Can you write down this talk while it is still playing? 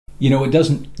You know, it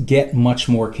doesn't get much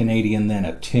more Canadian than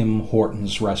a Tim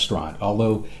Hortons restaurant,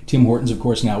 although Tim Hortons, of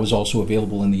course, now is also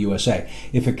available in the USA.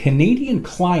 If a Canadian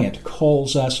client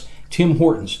calls us Tim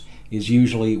Hortons, is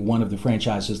usually one of the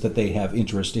franchises that they have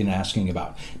interest in asking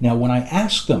about. Now, when I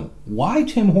ask them, why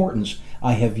Tim Hortons,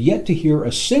 I have yet to hear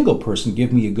a single person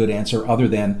give me a good answer other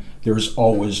than there's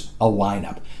always a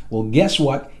lineup. Well, guess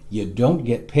what? You don't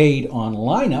get paid on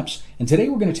lineups, and today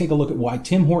we're going to take a look at why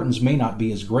Tim Hortons may not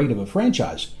be as great of a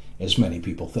franchise as many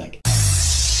people think.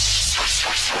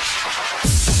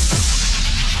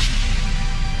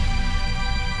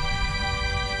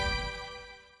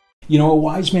 You know, a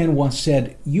wise man once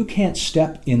said, you can't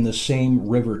step in the same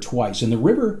river twice. And the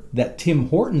river that Tim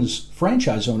Hortons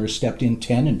franchise owners stepped in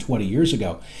 10 and 20 years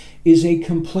ago is a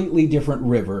completely different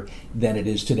river than it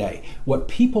is today. What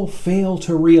people fail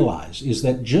to realize is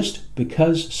that just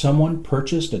because someone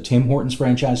purchased a Tim Hortons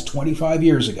franchise 25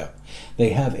 years ago, they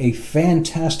have a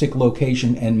fantastic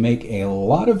location and make a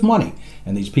lot of money,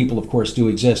 and these people, of course, do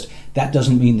exist, that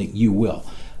doesn't mean that you will.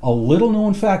 A little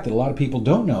known fact that a lot of people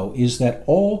don't know is that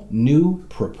all new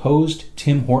proposed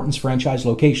Tim Hortons franchise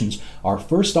locations are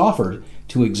first offered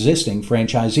to existing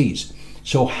franchisees.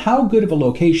 So how good of a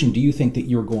location do you think that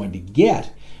you're going to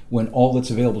get when all that's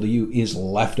available to you is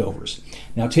leftovers?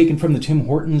 Now, taken from the Tim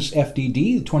Hortons FDD,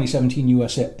 the 2017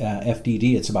 US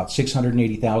FDD, it's about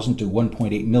 $680,000 to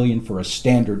 $1.8 million for a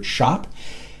standard shop.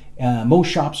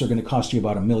 Most shops are going to cost you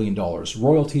about $1 million.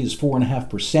 Royalty is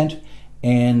 4.5%.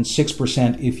 and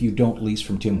 6% if you don't lease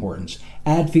from Tim Hortons.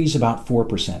 Ad fees about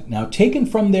 4%. Now, taken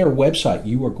from their website,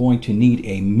 you are going to need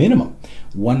a minimum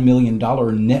 $1 million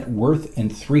net worth and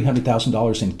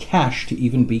 $300,000 in cash to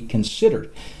even be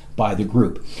considered by the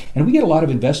group. And we get a lot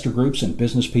of investor groups and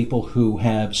business people who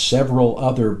have several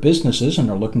other businesses and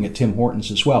are looking at Tim Hortons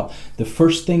as well. The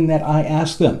first thing that I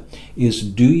ask them is,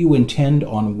 do you intend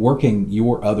on working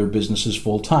your other businesses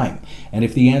full time? And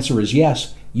if the answer is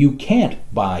yes, you can't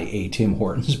buy a Tim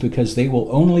Hortons because they will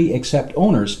only accept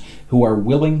owners who are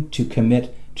willing to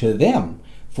commit to them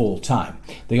full time.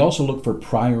 They also look for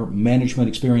prior management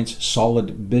experience,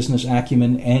 solid business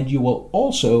acumen, and you will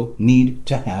also need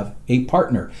to have a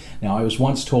partner. Now, I was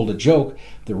once told a joke,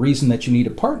 the reason that you need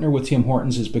a partner with Tim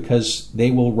Hortons is because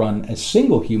they will run a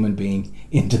single human being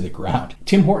into the ground.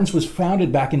 Tim Hortons was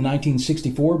founded back in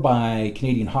 1964 by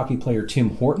Canadian hockey player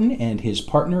Tim Horton and his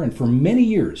partner, and for many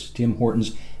years, Tim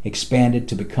Hortons expanded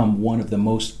to become one of the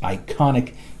most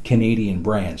iconic Canadian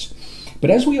brands.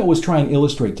 But as we always try and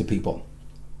illustrate to people,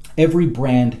 every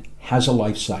brand has a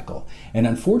life cycle. And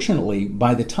unfortunately,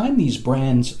 by the time these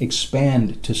brands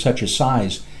expand to such a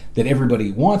size that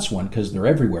everybody wants one because they're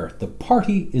everywhere, the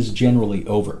party is generally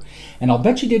over. And I'll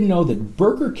bet you didn't know that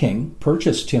Burger King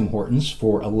purchased Tim Hortons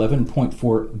for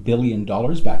 $11.4 billion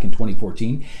back in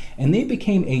 2014, and they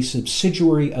became a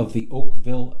subsidiary of the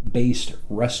Oakville-based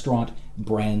Restaurant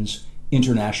Brands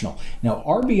International. Now,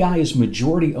 RBI is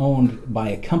majority owned by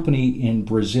a company in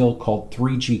Brazil called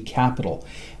 3G Capital.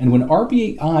 And when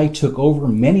RBI took over,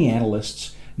 many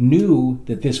analysts knew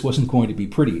that this wasn't going to be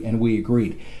pretty, and we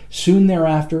agreed. Soon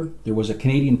thereafter, there was a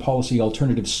Canadian policy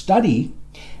alternative study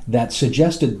that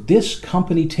suggested this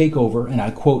company takeover, and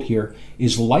I quote here,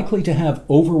 is likely to have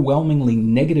overwhelmingly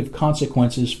negative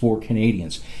consequences for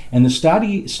Canadians. And the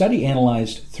study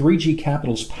analyzed 3G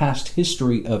Capital's past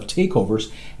history of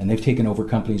takeovers, and they've taken over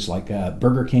companies like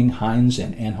Burger King, Heinz,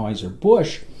 and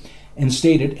Anheuser-Busch, and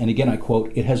stated, and again I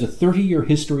quote, it has a 30-year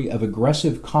history of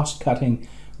aggressive cost-cutting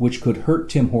which could hurt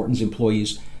Tim Hortons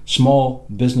employees, small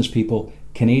business people,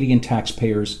 Canadian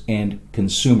taxpayers, and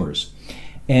consumers.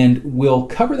 And we'll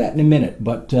cover that in a minute,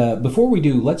 but before we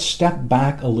do, let's step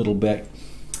back a little bit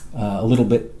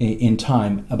in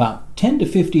time. About 10 to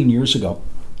 15 years ago,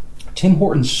 Tim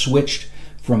Hortons switched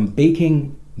from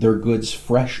baking their goods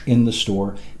fresh in the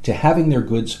store to having their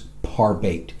goods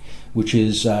par-baked, which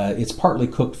is it's partly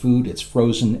cooked food, it's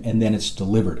frozen, and then it's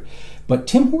delivered. But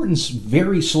Tim Hortons'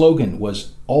 very slogan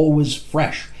was always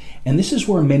fresh, and this is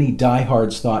where many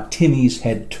diehards thought Timmy's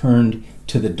had turned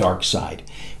to the dark side.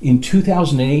 In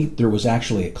 2008, there was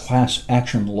actually a class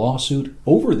action lawsuit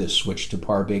over this switch to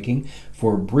par baking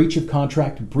for breach of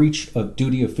contract, breach of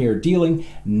duty of fair dealing,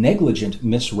 negligent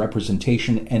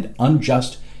misrepresentation, and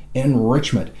unjust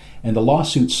enrichment. And the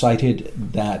lawsuit cited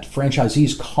that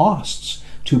franchisees' costs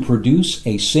to produce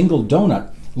a single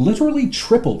donut literally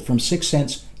tripled from 6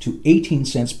 cents to 18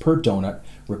 cents per donut,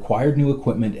 required new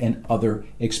equipment, and other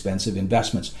expensive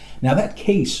investments. Now, that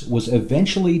case was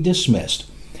eventually dismissed.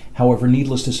 However,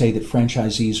 needless to say that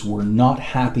franchisees were not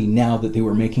happy now that they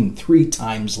were making 3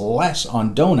 times less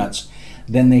on donuts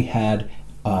than they had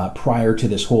prior to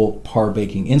this whole par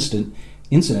baking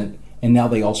incident, And now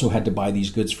they also had to buy these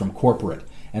goods from corporate.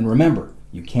 And remember,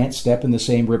 you can't step in the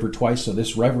same river twice, so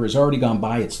this river has already gone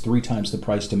by. It's 3 times the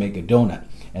price to make a donut,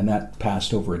 and that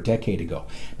passed over a decade ago.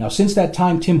 Now, since that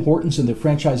time, Tim Hortons and their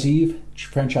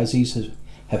franchisees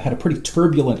have had a pretty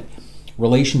turbulent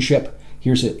relationship.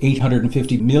 Here's an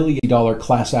 $850 million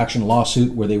class action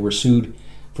lawsuit where they were sued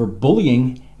for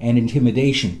bullying and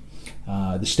intimidation.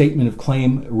 The statement of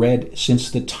claim read,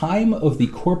 "Since the time of the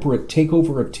corporate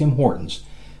takeover of Tim Hortons,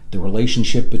 the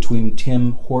relationship between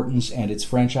Tim Hortons and its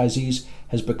franchisees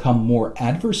has become more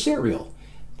adversarial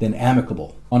than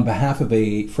amicable." On behalf of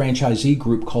a franchisee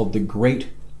group called the Great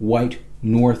White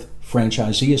North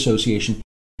Franchisee Association,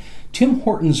 Tim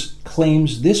Hortons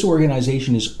claims this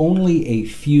organization is only a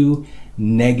few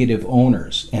negative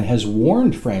owners and has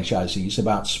warned franchisees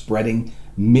about spreading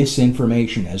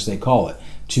misinformation, as they call it,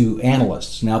 to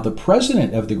analysts. Now, the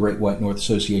president of the Great White North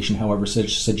Association, however,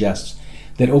 suggests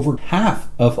that over half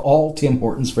of all Tim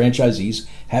Hortons franchisees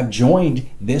have joined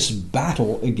this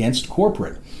battle against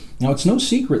corporate. Now, it's no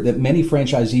secret that many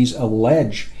franchisees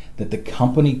allege that the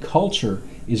company culture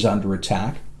is under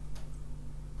attack,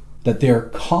 that their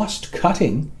cost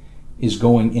cutting is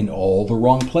going in all the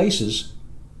wrong places.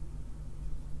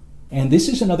 And this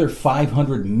is another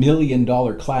 $500 million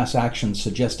class action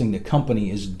suggesting the company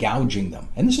is gouging them.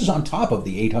 And this is on top of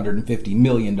the $850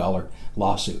 million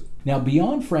lawsuit. Now,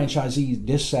 beyond franchisee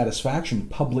dissatisfaction,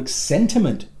 public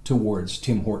sentiment towards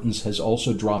Tim Hortons has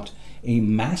also dropped a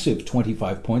massive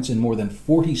 25 points in more than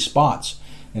 40 spots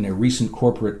in a recent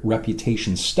corporate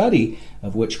reputation study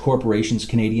of which corporations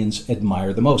Canadians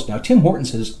admire the most. Now, Tim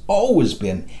Hortons has always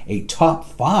been a top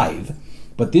 5,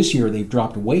 but this year they've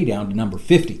dropped way down to number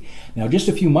 50. Now, just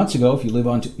a few months ago, if you live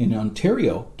in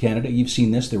Ontario, Canada, you've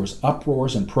seen this. There was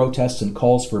uproars and protests and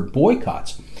calls for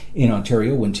boycotts in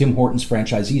Ontario when Tim Hortons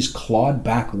franchisees clawed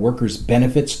back workers'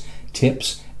 benefits,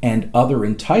 tips, and other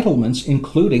entitlements,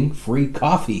 including free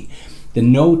coffee. The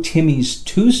No Timmy's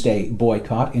Tuesday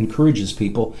boycott encourages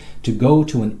people to go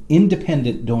to an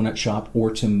independent donut shop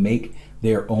or to make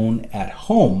their own at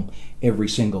home every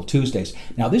single Tuesdays.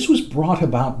 Now, this was brought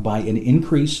about by an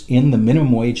increase in the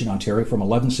minimum wage in Ontario from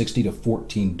 $11.60 to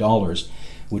 $14,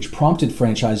 which prompted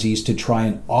franchisees to try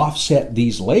and offset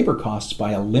these labor costs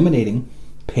by eliminating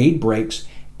paid breaks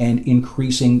and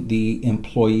increasing the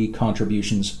employee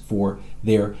contributions for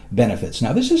their benefits.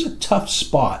 Now, this is a tough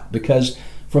spot because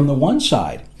from the one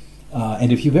side,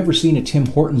 and if you've ever seen a Tim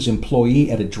Hortons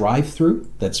employee at a drive-thru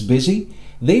that's busy,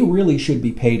 they really should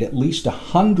be paid at least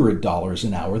 $100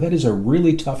 an hour. That is a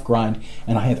really tough grind,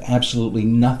 and I have absolutely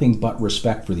nothing but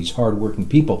respect for these hardworking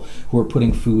people who are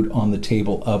putting food on the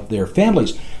table of their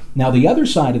families. Now, the other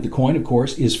side of the coin, of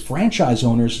course, is franchise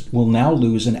owners will now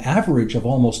lose an average of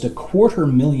almost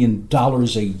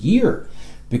 $250,000 a year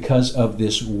because of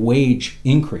this wage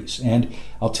increase. And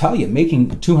I'll tell you, making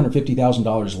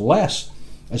 $250,000 less,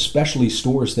 especially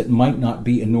stores that might not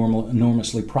be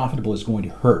enormously profitable, is going to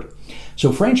hurt.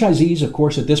 So franchisees, of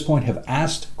course, at this point have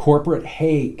asked corporate,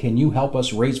 hey, can you help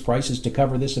us raise prices to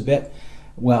cover this a bit?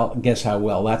 Well, guess how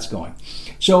well that's going.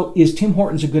 So is Tim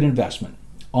Hortons a good investment?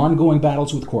 Ongoing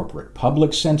battles with corporate.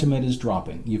 Public sentiment is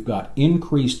dropping. You've got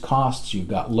increased costs. You've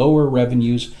got lower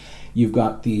revenues. You've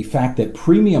got the fact that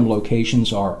premium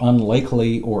locations are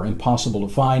unlikely or impossible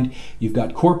to find. You've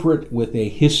got corporate with a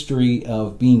history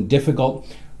of being difficult.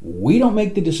 We don't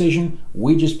make the decision.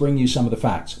 We just bring you some of the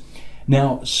facts.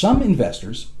 Now, some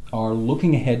investors are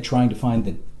looking ahead trying to find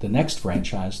the next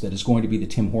franchise that is going to be the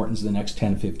Tim Hortons in the next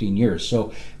 10, 15 years.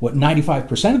 So what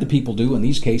 95% of the people do in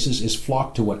these cases is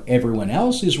flock to what everyone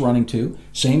else is running to,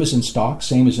 same as in stocks,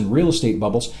 same as in real estate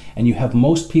bubbles, and you have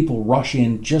most people rush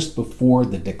in just before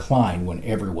the decline when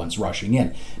everyone's rushing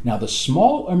in. Now, the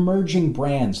small emerging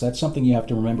brands, that's something you have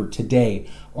to remember today,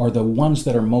 are the ones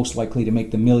that are most likely to make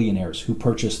the millionaires who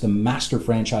purchase the master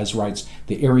franchise rights,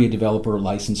 the area developer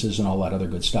licenses, and all that other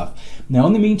good stuff. Now,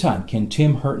 in the meantime, can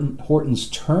Tim Hortons,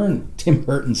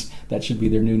 that should be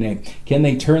their new name, can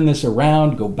they turn this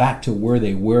around, go back to where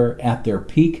they were at their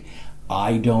peak?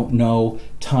 I don't know.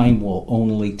 Time will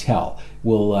only tell.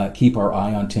 We'll keep our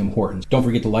eye on Tim Hortons. Don't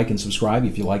forget to like and subscribe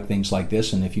if you like things like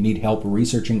this, and if you need help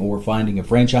researching or finding a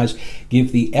franchise,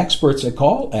 give the experts a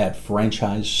call at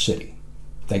Franchise City.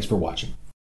 Thanks for watching.